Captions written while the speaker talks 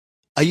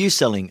Are you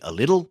selling a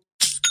little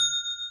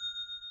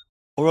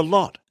or a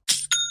lot?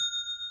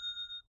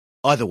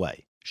 Either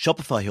way,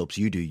 Shopify helps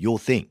you do your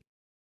thing.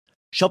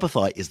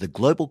 Shopify is the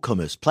global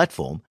commerce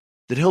platform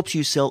that helps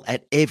you sell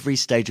at every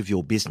stage of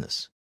your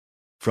business.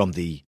 From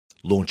the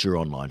launch your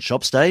online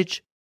shop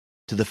stage,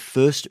 to the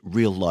first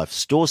real-life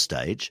store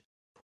stage,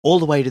 all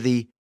the way to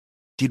the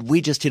did we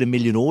just hit 1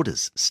 million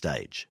orders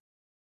stage.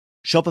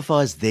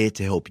 Shopify's there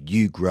to help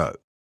you grow.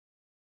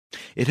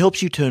 It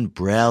helps you turn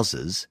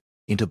browsers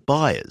into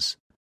buyers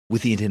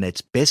with the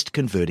internet's best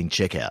converting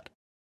checkout.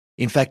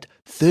 In fact,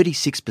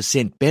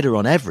 36% better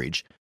on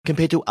average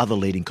compared to other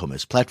leading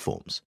commerce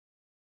platforms.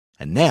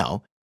 And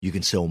now you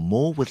can sell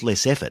more with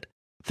less effort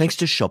thanks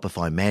to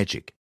Shopify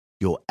Magic,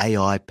 your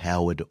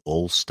AI-powered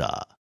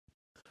all-star.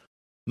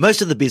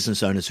 Most of the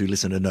business owners who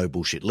listen to No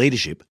Bullshit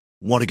Leadership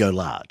want to go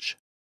large.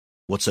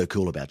 What's so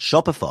cool about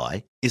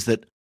Shopify is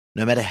that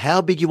no matter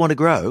how big you want to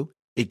grow,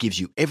 it gives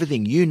you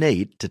everything you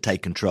need to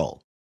take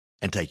control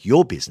and take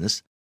your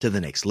business to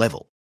the next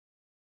level.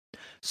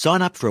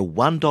 Sign up for a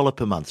 $1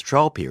 per month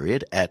trial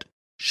period at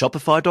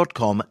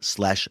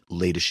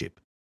shopify.com/leadership,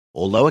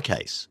 all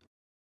lowercase.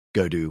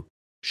 Go to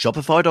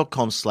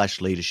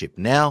shopify.com/leadership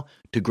now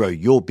to grow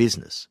your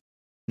business,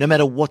 no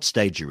matter what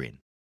stage you're in.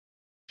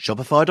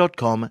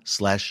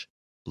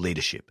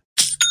 Shopify.com/leadership.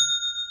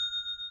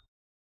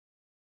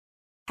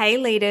 Hey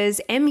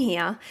leaders, Em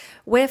here.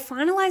 We're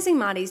finalising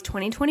Marty's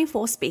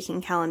 2024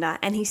 speaking calendar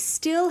and he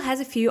still has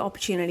a few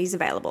opportunities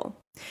available.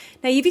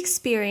 Now you've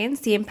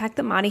experienced the impact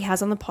that Marty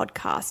has on the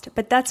podcast,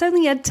 but that's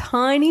only a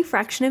tiny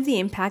fraction of the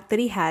impact that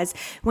he has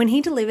when he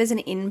delivers an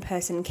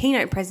in-person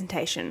keynote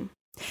presentation.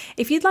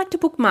 If you'd like to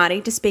book Marty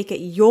to speak at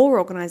your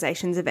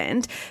organisation's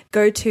event,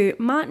 go to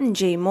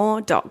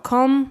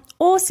martingmoore.com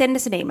or send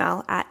us an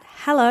email at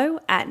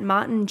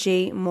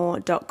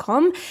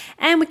hello@martingmoore.com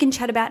and we can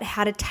chat about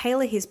how to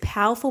tailor his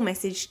powerful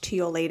message to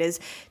your leaders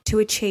to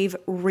achieve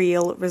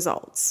real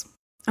results.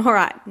 All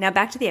right, now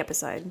back to the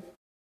episode.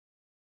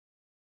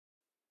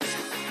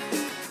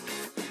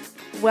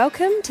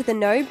 Welcome to the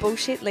No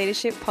Bullshit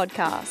Leadership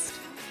Podcast.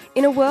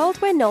 In a world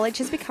where knowledge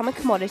has become a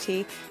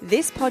commodity,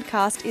 this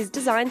podcast is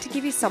designed to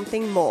give you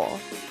something more.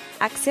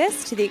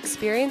 Access to the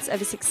experience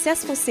of a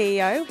successful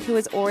CEO who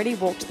has already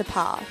walked the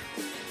path.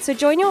 So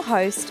join your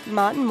host,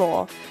 Martin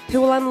Moore,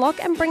 who will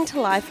unlock and bring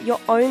to life your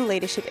own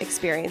leadership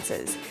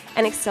experiences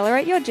and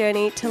accelerate your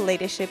journey to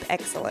leadership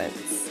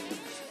excellence.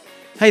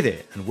 Hey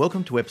there, and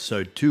welcome to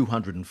episode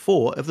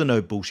 204 of the No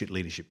Bullshit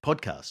Leadership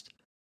Podcast.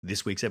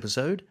 This week's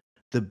episode,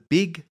 the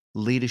big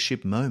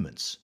leadership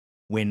moments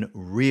when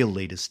real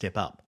leaders step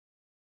up.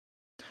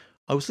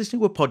 I was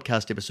listening to a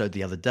podcast episode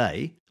the other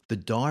day, The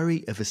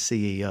Diary of a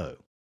CEO.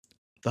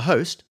 The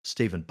host,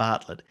 Stephen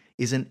Bartlett,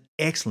 is an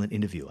excellent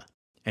interviewer,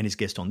 and his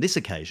guest on this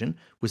occasion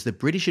was the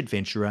British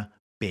adventurer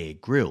Bear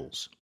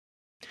Grylls.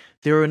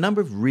 There are a number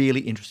of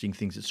really interesting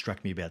things that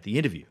struck me about the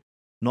interview,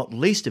 not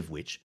least of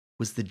which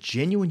was the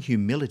genuine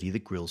humility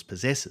that Grylls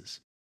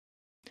possesses.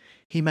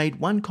 He made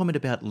one comment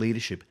about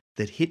leadership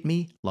that hit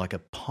me like a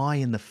pie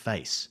in the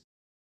face.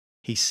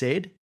 He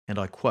said, and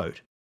I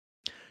quote,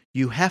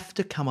 "You have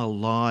to come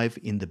alive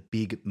in the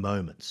big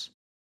moments.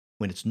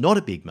 When it's not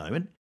a big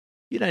moment,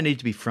 you don't need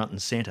to be front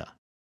and centre.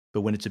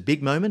 But when it's a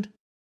big moment,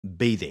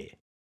 be there."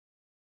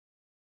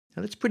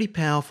 Now that's pretty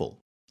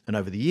powerful, and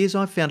over the years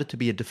I've found it to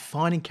be a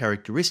defining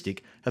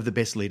characteristic of the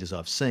best leaders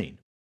I've seen.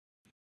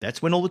 That's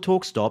when all the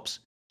talk stops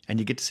and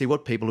you get to see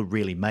what people are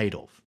really made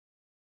of.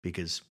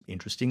 Because,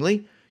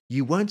 interestingly,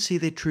 you won't see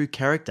their true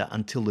character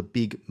until the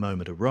big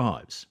moment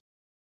arrives.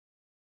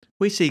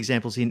 We see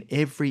examples in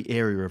every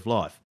area of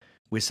life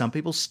where some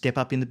people step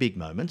up in the big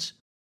moments,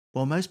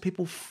 while most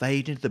people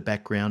fade into the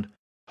background,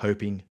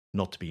 hoping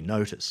not to be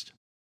noticed.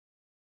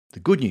 The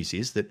good news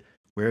is that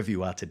wherever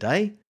you are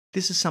today,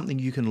 this is something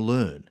you can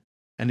learn,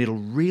 and it'll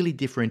really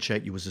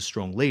differentiate you as a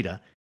strong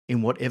leader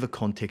in whatever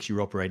context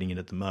you're operating in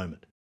at the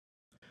moment.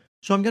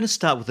 So I'm going to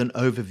start with an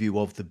overview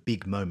of the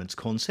big moments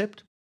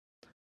concept.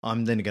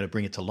 I'm then going to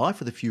bring it to life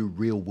with a few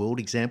real-world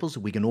examples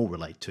that we can all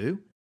relate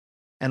to,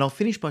 and I'll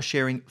finish by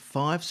sharing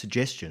 5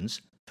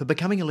 suggestions for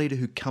becoming a leader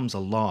who comes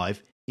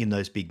alive in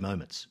those big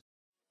moments.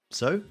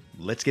 So,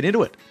 let's get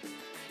into it.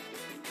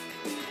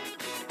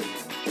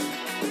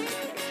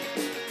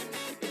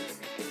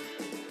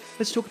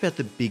 Let's talk about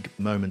the big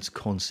moments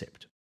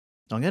concept.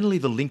 I'm going to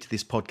leave a link to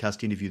this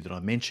podcast interview that I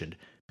mentioned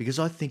because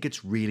I think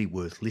it's really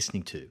worth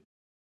listening to.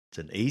 It's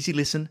an easy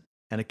listen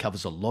and it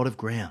covers a lot of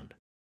ground.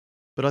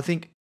 But I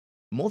think,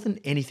 more than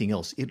anything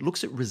else, it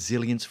looks at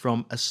resilience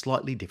from a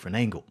slightly different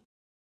angle.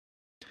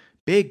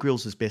 Bear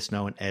Grylls is best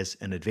known as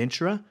an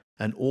adventurer,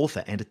 an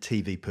author and a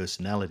TV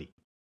personality.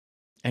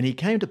 And he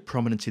came to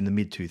prominence in the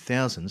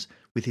mid-2000s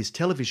with his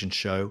television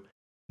show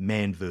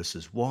Man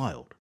vs.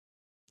 Wild.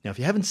 Now, if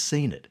you haven't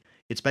seen it,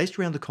 it's based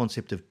around the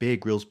concept of Bear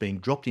Grylls being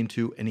dropped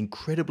into an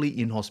incredibly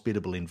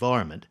inhospitable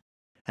environment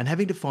and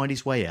having to find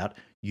his way out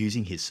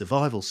using his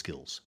survival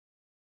skills.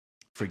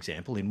 For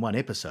example, in one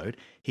episode,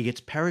 he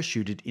gets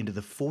parachuted into the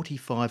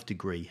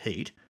 45-degree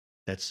heat,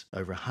 that's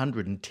over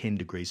 110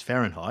 degrees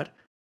Fahrenheit,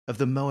 of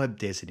the Moab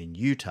Desert in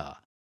Utah,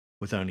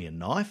 with only a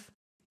knife,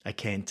 a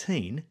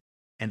canteen,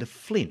 and a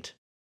flint.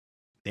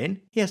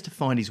 Then he has to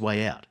find his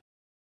way out.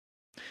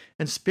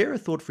 And spare a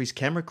thought for his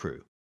camera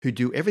crew, who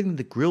do everything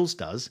that Grills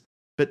does,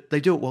 but they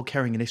do it while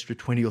carrying an extra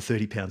 20 or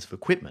 30 pounds of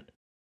equipment.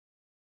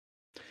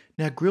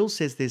 Now, Grills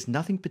says there's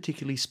nothing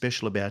particularly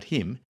special about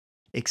him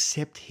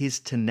except his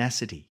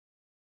tenacity.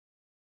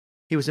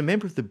 He was a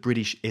member of the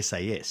British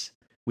SAS,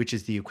 which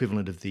is the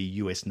equivalent of the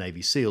US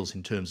Navy SEALs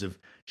in terms of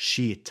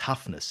sheer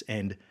toughness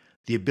and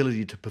the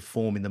ability to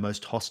perform in the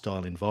most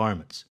hostile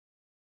environments.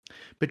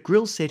 But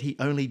Grills said he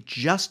only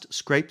just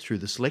scraped through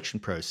the selection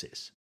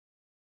process.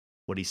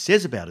 What he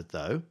says about it,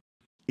 though,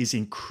 is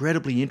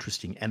incredibly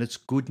interesting, and it's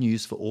good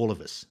news for all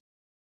of us.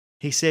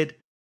 He said,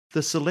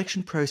 the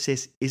selection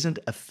process isn't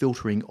a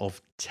filtering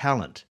of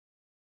talent.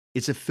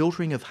 It's a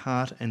filtering of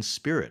heart and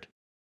spirit,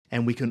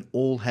 and we can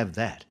all have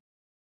that.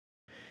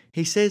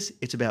 He says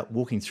it's about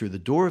walking through the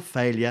door of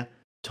failure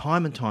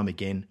time and time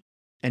again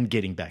and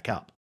getting back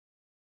up.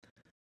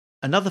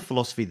 Another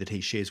philosophy that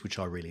he shares, which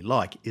I really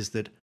like, is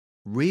that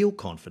real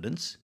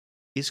confidence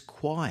is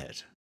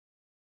quiet.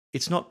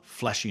 It's not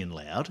flashy and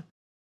loud,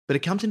 but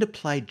it comes into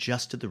play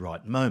just at the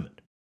right moment.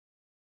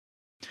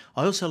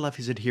 I also love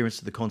his adherence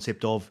to the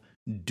concept of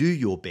do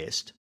your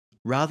best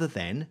rather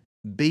than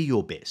be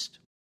your best.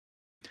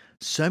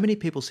 So many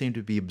people seem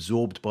to be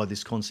absorbed by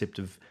this concept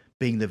of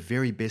being the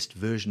very best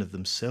version of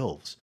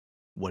themselves,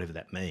 whatever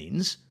that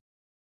means.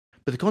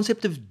 But the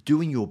concept of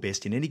doing your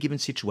best in any given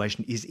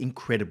situation is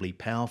incredibly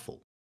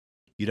powerful.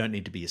 You don't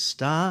need to be a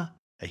star,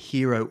 a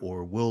hero,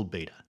 or a world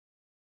beater.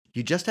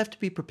 You just have to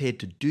be prepared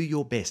to do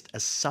your best, a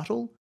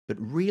subtle but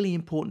really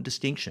important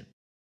distinction.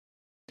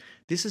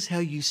 This is how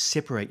you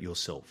separate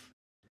yourself.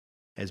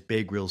 As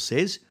Bear Grylls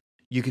says,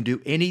 you can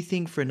do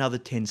anything for another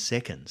 10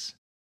 seconds.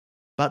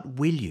 But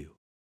will you?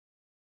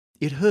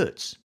 It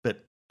hurts,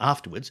 but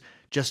afterwards,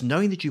 just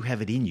knowing that you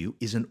have it in you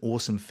is an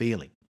awesome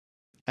feeling.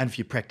 And if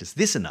you practice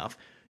this enough,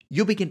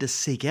 you'll begin to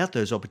seek out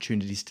those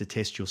opportunities to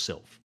test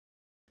yourself.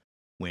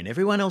 When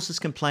everyone else is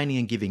complaining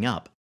and giving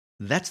up,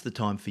 that's the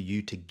time for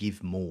you to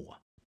give more.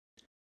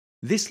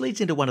 This leads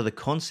into one of the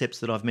concepts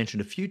that I've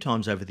mentioned a few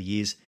times over the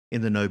years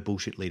in the No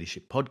Bullshit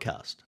Leadership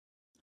podcast.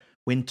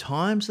 When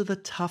times are the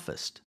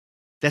toughest,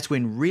 that's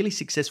when really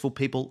successful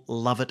people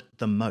love it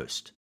the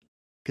most,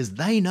 because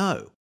they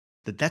know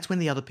that that's when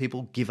the other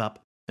people give up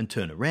and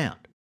turn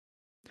around.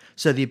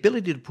 So the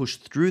ability to push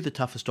through the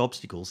toughest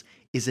obstacles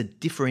is a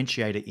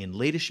differentiator in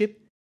leadership,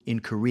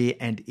 in career,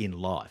 and in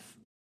life.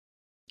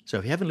 So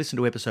if you haven't listened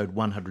to episode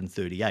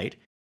 138,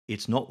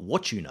 it's not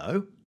what you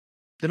know,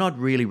 then I'd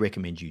really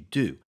recommend you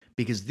do,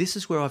 because this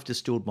is where I've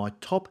distilled my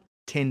top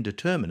 10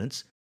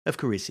 determinants of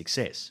career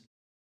success.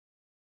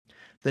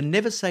 The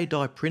never say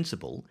die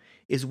principle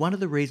is one of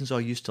the reasons I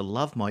used to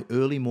love my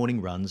early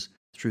morning runs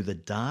through the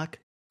dark,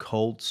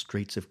 cold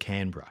streets of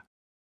Canberra.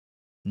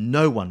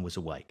 No one was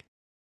awake,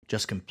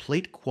 just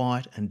complete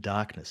quiet and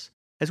darkness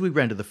as we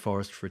ran to the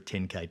forest for a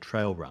 10k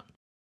trail run.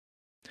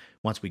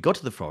 Once we got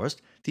to the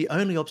forest, the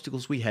only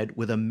obstacles we had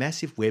were the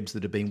massive webs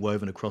that had been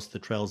woven across the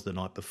trails the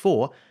night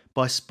before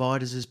by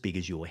spiders as big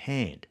as your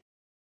hand.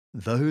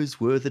 Those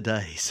were the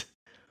days.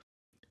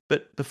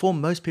 But before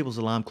most people's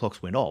alarm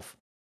clocks went off,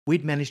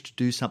 we'd managed to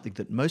do something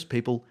that most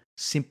people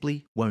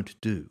simply won't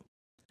do.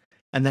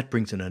 And that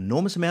brings an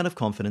enormous amount of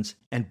confidence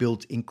and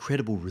builds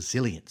incredible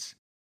resilience.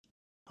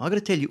 I got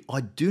to tell you,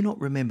 I do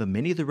not remember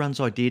many of the runs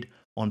I did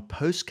on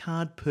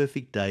postcard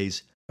perfect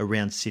days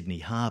around Sydney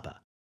Harbour.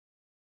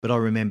 But I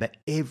remember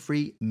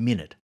every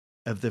minute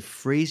of the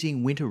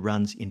freezing winter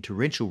runs in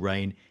torrential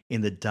rain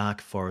in the dark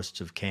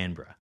forests of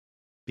Canberra,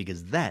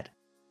 because that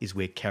is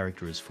where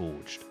character is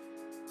forged.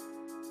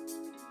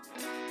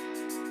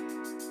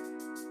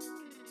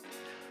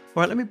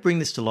 All right, let me bring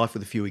this to life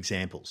with a few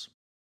examples.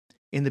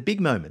 In the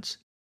big moments,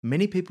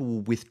 many people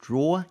will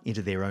withdraw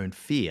into their own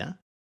fear,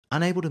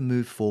 unable to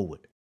move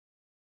forward.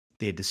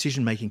 Their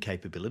decision-making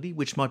capability,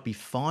 which might be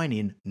fine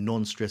in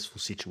non-stressful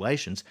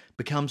situations,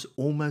 becomes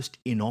almost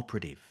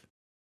inoperative.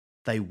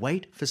 They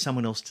wait for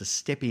someone else to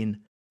step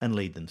in and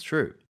lead them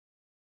through.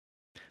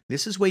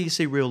 This is where you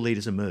see real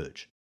leaders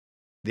emerge.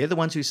 They're the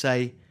ones who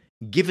say,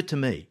 "Give it to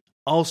me,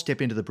 I'll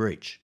step into the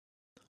breach.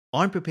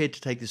 I'm prepared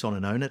to take this on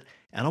and own it,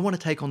 and I want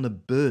to take on the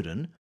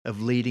burden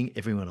of leading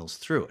everyone else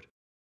through it."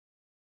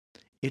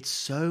 It's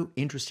so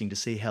interesting to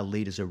see how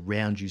leaders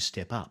around you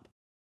step up.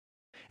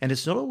 And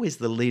it's not always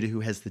the leader who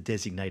has the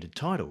designated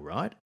title,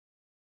 right?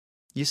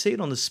 You see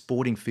it on the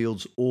sporting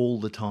fields all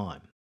the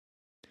time.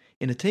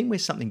 In a team where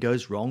something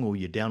goes wrong or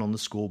you're down on the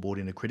scoreboard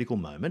in a critical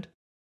moment,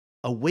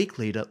 a weak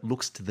leader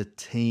looks to the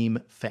team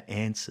for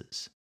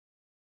answers.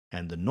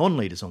 And the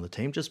non-leaders on the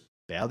team just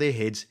bow their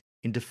heads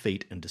in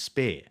defeat and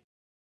despair.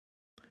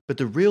 But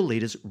the real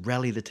leaders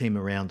rally the team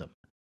around them.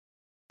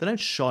 They don't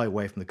shy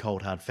away from the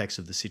cold hard facts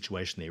of the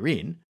situation they're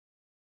in.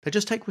 They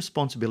just take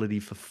responsibility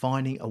for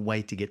finding a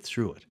way to get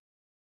through it.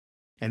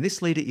 And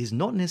this leader is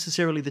not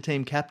necessarily the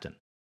team captain.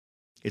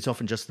 It's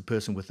often just the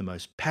person with the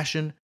most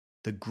passion,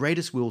 the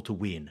greatest will to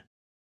win,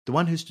 the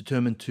one who's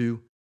determined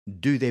to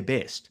do their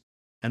best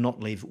and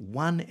not leave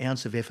 1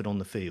 ounce of effort on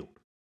the field.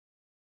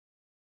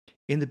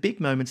 In the big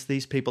moments,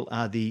 these people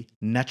are the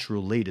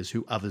natural leaders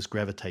who others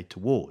gravitate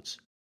towards.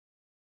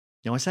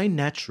 Now, I say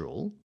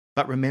natural,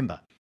 but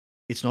remember,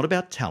 it's not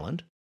about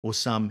talent or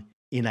some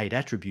innate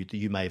attribute that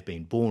you may have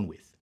been born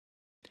with.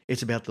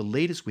 It's about the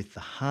leaders with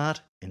the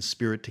heart and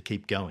spirit to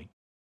keep going.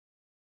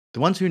 The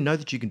ones who know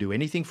that you can do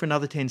anything for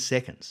another 10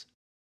 seconds.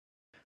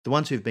 The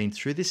ones who've been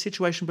through this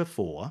situation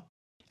before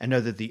and know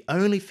that the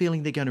only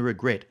feeling they're going to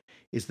regret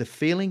is the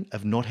feeling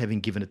of not having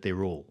given it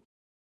their all.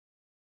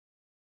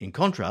 In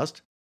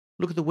contrast,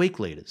 look at the weak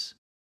leaders.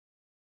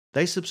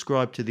 They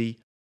subscribe to the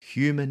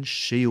human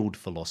shield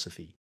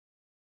philosophy.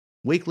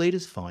 Weak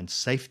leaders find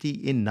safety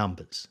in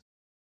numbers.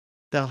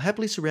 They'll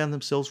happily surround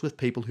themselves with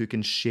people who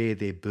can share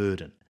their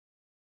burden,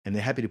 and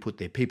they're happy to put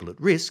their people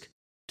at risk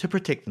to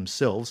protect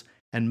themselves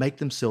and make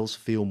themselves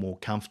feel more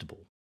comfortable.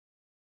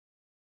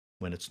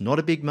 When it's not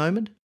a big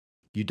moment,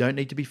 you don't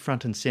need to be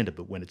front and centre,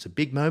 but when it's a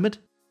big moment,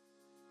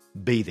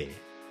 be there.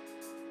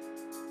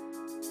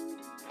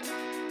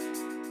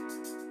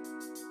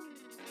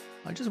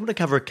 I just want to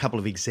cover a couple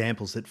of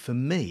examples that, for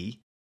me,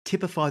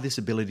 typify this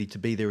ability to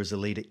be there as a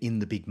leader in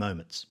the big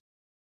moments.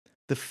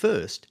 The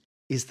first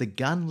is the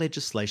gun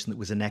legislation that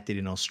was enacted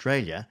in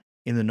Australia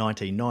in the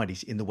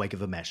 1990s in the wake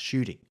of a mass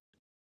shooting.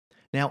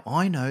 Now,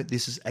 I know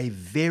this is a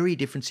very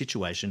different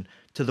situation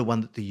to the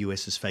one that the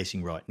US is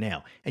facing right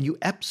now, and you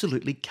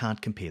absolutely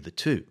can't compare the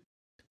two.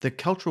 The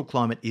cultural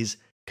climate is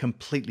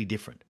completely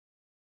different.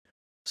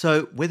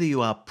 So, whether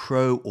you are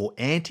pro or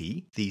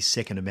anti the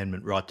Second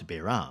Amendment right to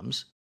bear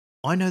arms,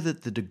 I know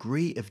that the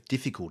degree of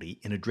difficulty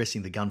in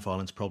addressing the gun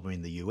violence problem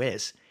in the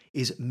US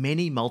is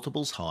many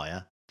multiples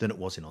higher than it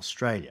was in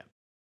Australia.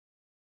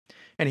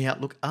 Anyhow,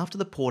 look, after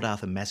the Port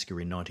Arthur massacre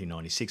in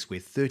 1996, where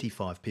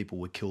 35 people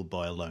were killed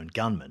by a lone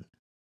gunman,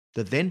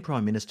 the then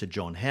Prime Minister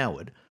John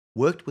Howard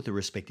worked with the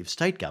respective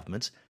state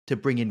governments to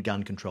bring in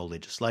gun control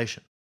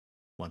legislation.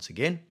 Once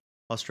again,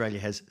 Australia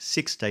has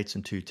 6 states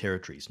and 2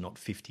 territories, not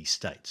 50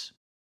 states.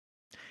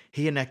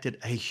 He enacted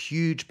a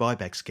huge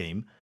buyback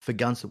scheme for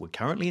guns that were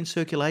currently in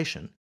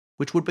circulation,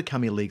 which would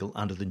become illegal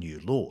under the new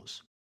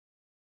laws.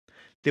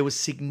 There was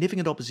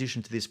significant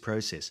opposition to this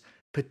process,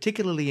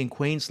 particularly in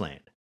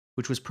Queensland,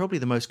 which was probably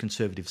the most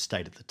conservative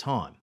state at the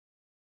time.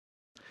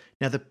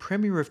 Now, the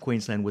Premier of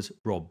Queensland was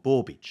Rob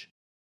Borbidge.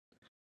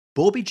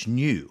 Borbidge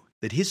knew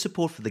that his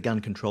support for the gun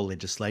control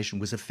legislation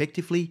was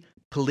effectively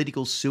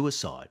political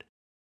suicide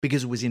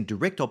because it was in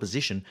direct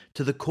opposition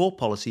to the core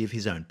policy of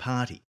his own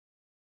party.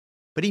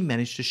 But he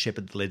managed to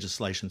shepherd the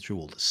legislation through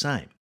all the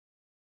same.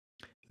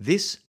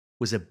 This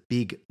was a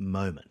big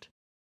moment.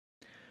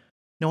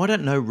 Now, I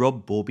don't know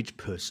Rob Borbidge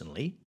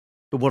personally,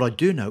 but what I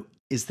do know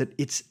is that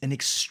it's an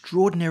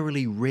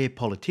extraordinarily rare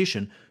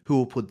politician who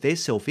will put their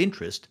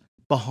self-interest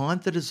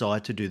behind the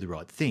desire to do the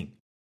right thing.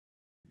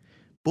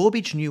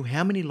 Borbidge knew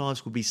how many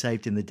lives would be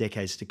saved in the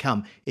decades to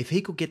come if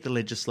he could get the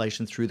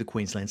legislation through the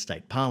Queensland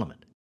State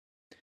Parliament.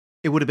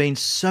 It would have been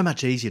so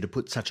much easier to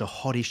put such a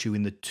hot issue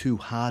in the too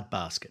hard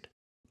basket,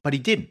 but he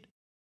didn't,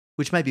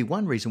 which may be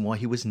one reason why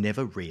he was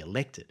never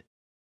re-elected.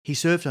 He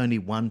served only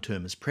one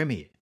term as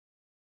Premier.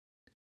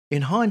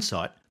 In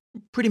hindsight,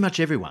 pretty much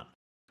everyone,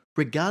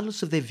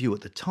 regardless of their view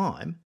at the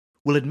time,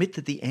 will admit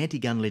that the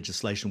anti-gun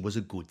legislation was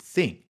a good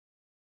thing,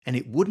 and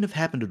it wouldn't have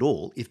happened at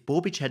all if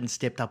Borbidge hadn't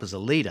stepped up as a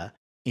leader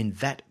in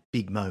that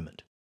big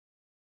moment.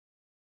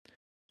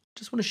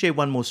 Just want to share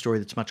one more story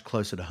that's much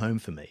closer to home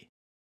for me,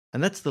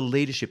 and that's the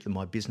leadership that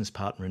my business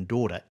partner and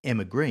daughter,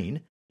 Emma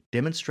Green,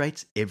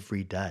 demonstrates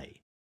every day.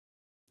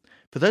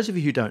 For those of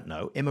you who don't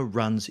know, Emma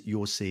runs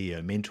Your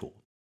CEO Mentor.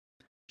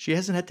 She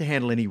hasn't had to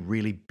handle any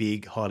really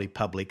big, highly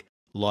public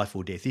life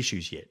or death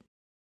issues yet.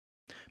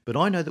 But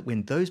I know that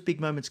when those big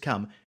moments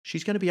come,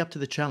 she's going to be up to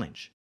the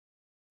challenge.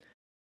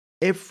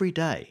 Every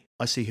day,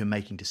 I see her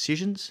making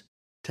decisions,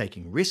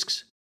 taking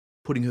risks,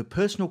 putting her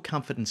personal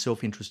comfort and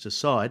self-interest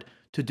aside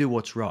to do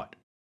what's right.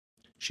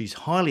 She's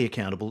highly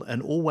accountable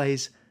and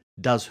always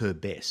does her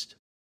best.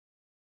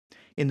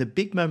 In the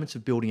big moments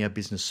of building our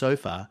business so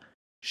far,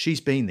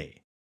 she's been there.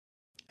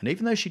 And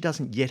even though she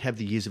doesn't yet have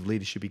the years of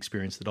leadership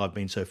experience that I've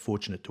been so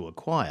fortunate to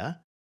acquire,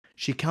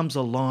 she comes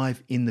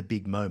alive in the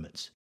big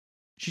moments.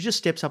 She just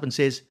steps up and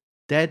says,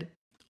 "Dad,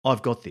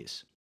 I've got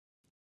this,"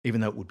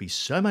 even though it would be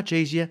so much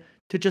easier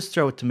to just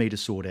throw it to me to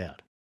sort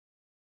out.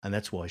 And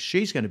that's why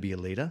she's going to be a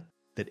leader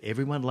that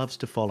everyone loves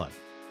to follow.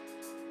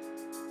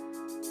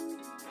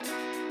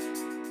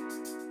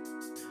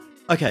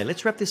 Okay,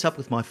 let's wrap this up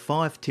with my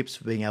 5 tips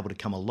for being able to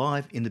come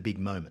alive in the big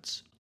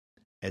moments.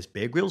 As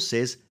Bear Grylls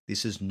says,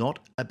 this is not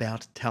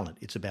about talent.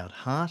 It's about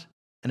heart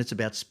and it's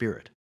about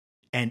spirit.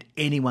 And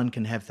anyone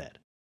can have that.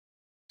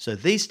 So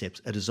these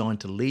steps are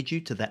designed to lead you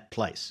to that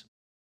place.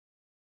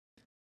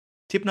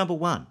 Tip number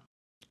 1,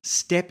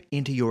 step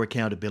into your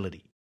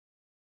accountability.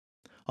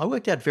 I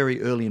worked out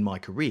very early in my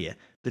career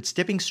that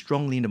stepping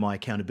strongly into my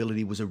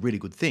accountability was a really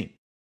good thing.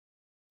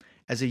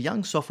 As a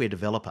young software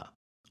developer,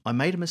 I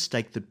made a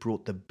mistake that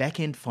brought the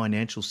back-end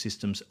financial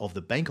systems of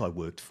the bank I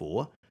worked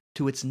for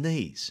to its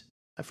knees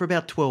for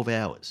about 12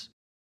 hours.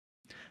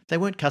 They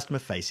weren't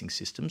customer-facing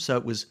systems, so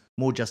it was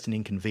more just an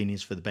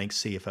inconvenience for the bank's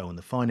CFO and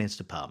the finance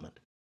department.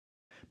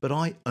 but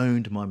I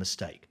owned my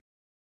mistake.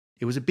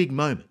 It was a big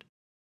moment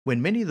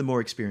when many of the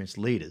more experienced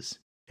leaders,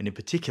 and in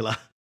particular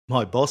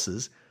my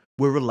bosses,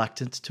 were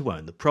reluctant to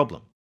own the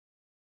problem.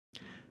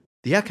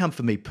 The outcome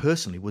for me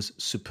personally was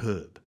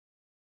superb.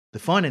 The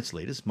finance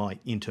leaders, my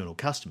internal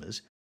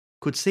customers,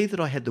 could see that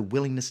I had the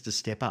willingness to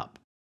step up,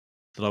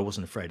 that I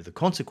wasn't afraid of the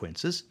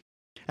consequences,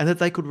 and that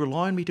they could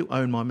rely on me to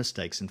own my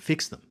mistakes and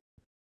fix them.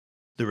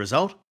 The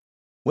result?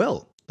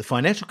 Well, the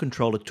financial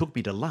controller took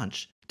me to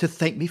lunch to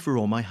thank me for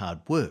all my hard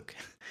work.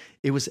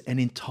 It was an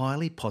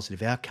entirely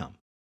positive outcome.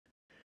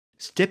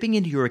 Stepping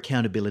into your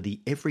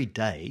accountability every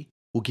day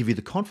will give you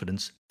the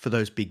confidence for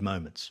those big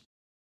moments.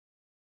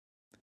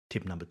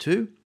 Tip number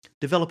 2,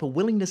 develop a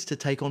willingness to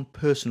take on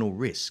personal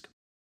risk.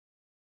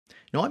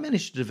 Now, I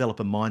managed to develop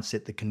a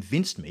mindset that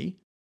convinced me,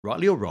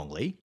 rightly or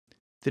wrongly,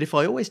 that if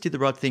I always did the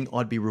right thing,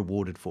 I'd be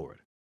rewarded for it.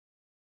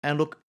 And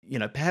look,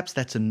 perhaps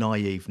that's a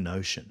naive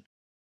notion.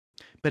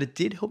 But it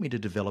did help me to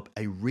develop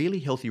a really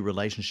healthy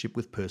relationship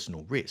with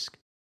personal risk.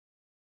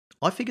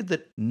 I figured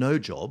that no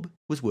job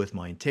was worth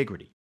my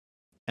integrity.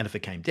 And if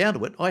it came down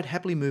to it, I'd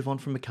happily move on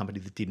from a company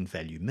that didn't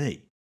value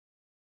me.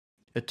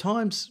 At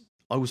times,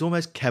 I was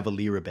almost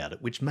cavalier about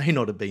it, which may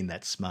not have been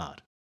that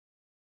smart.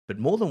 But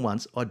more than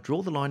once, I'd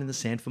draw the line in the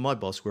sand for my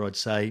boss where I'd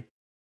say,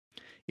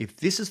 if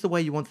this is the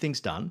way you want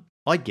things done,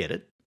 I get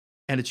it,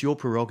 and it's your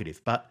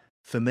prerogative. But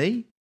for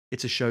me,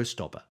 it's a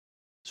showstopper.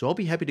 So I'll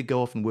be happy to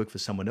go off and work for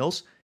someone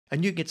else,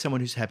 and you get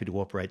someone who's happy to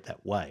operate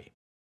that way.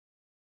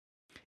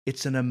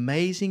 It's an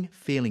amazing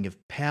feeling of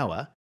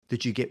power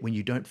that you get when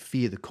you don't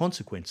fear the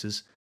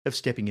consequences of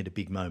stepping into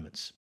big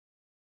moments.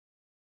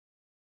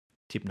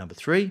 Tip number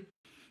 3,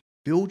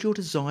 build your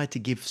desire to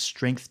give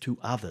strength to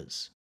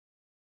others.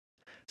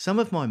 Some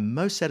of my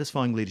most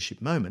satisfying leadership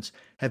moments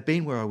have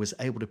been where I was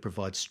able to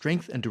provide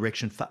strength and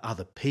direction for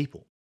other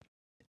people.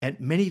 And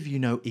many of you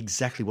know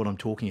exactly what I'm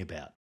talking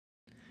about.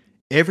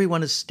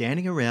 Everyone is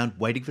standing around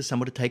waiting for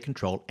someone to take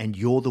control, and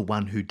you're the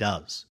one who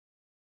does.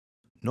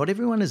 Not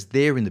everyone is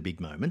there in the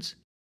big moments,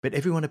 but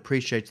everyone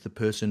appreciates the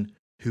person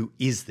who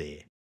is there.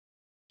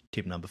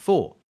 Tip number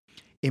 4,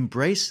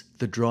 embrace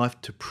the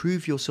drive to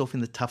prove yourself in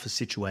the toughest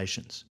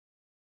situations.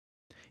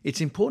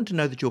 It's important to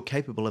know that you're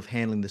capable of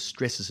handling the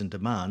stresses and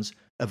demands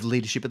of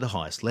leadership at the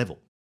highest level.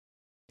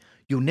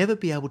 You'll never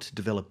be able to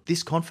develop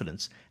this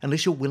confidence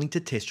unless you're willing to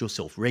test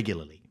yourself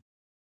regularly.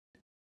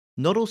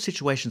 Not all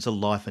situations are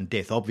life and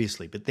death,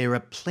 obviously, but there are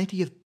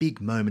plenty of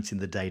big moments in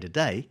the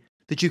day-to-day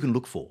that you can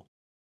look for.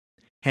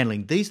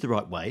 Handling these the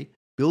right way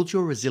builds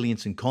your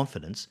resilience and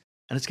confidence,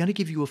 and it's going to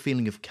give you a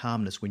feeling of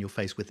calmness when you're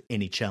faced with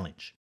any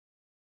challenge.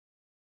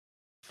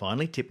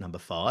 Finally, tip number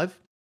 5,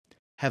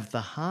 have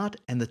the heart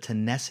and the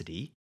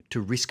tenacity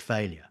to risk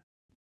failure.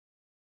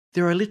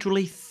 There are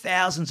literally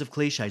thousands of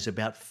cliches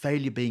about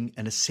failure being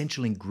an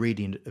essential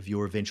ingredient of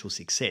your eventual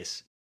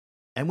success,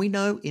 and we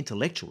know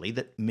intellectually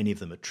that many of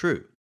them are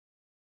true.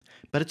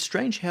 But it's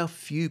strange how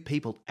few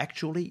people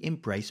actually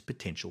embrace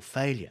potential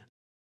failure.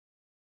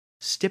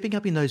 Stepping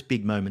up in those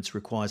big moments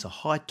requires a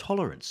high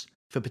tolerance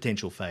for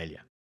potential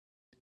failure.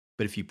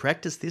 But if you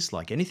practice this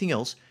like anything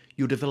else,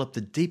 you'll develop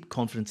the deep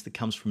confidence that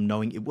comes from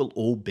knowing it will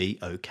all be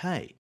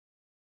okay.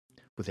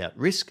 Without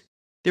risk,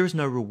 there is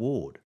no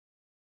reward.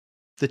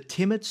 The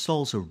timid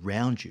souls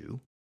around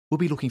you will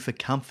be looking for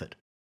comfort,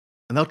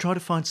 and they'll try to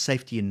find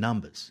safety in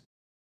numbers.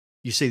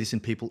 You see this in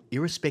people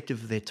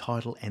irrespective of their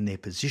title and their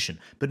position,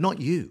 but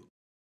not you.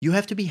 You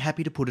have to be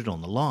happy to put it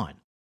on the line.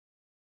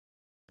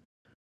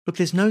 Look,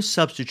 there's no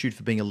substitute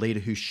for being a leader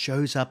who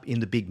shows up in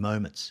the big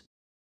moments.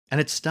 And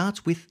it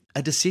starts with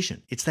a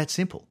decision. It's that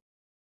simple.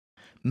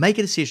 Make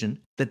a decision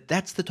that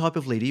that's the type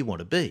of leader you want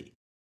to be.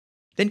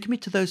 Then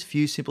commit to those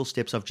few simple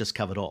steps I've just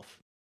covered off.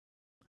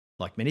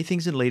 Like many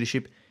things in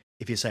leadership,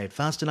 if you say it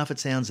fast enough, it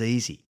sounds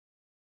easy.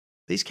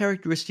 These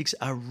characteristics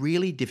are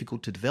really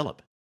difficult to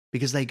develop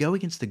because they go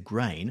against the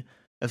grain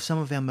of some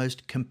of our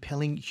most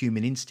compelling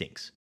human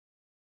instincts.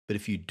 But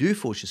if you do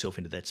force yourself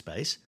into that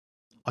space,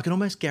 I can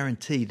almost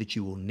guarantee that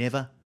you will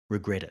never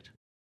regret it.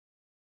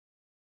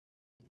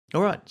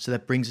 All right, so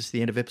that brings us to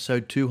the end of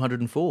episode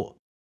 204.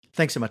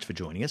 Thanks so much for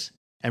joining us.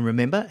 And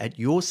remember, at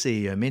Your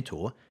CEO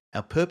Mentor,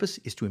 our purpose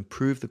is to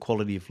improve the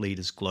quality of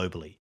leaders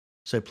globally.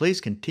 So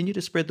please continue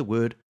to spread the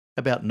word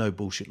about no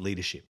bullshit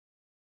leadership.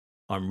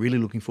 I'm really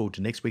looking forward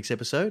to next week's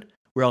episode,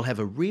 where I'll have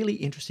a really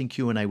interesting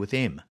Q&A with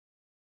Em,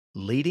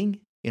 leading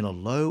in a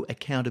low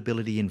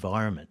accountability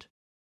environment.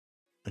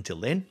 Until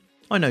then,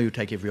 I know you'll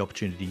take every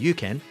opportunity you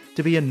can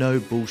to be a no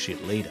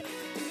bullshit leader.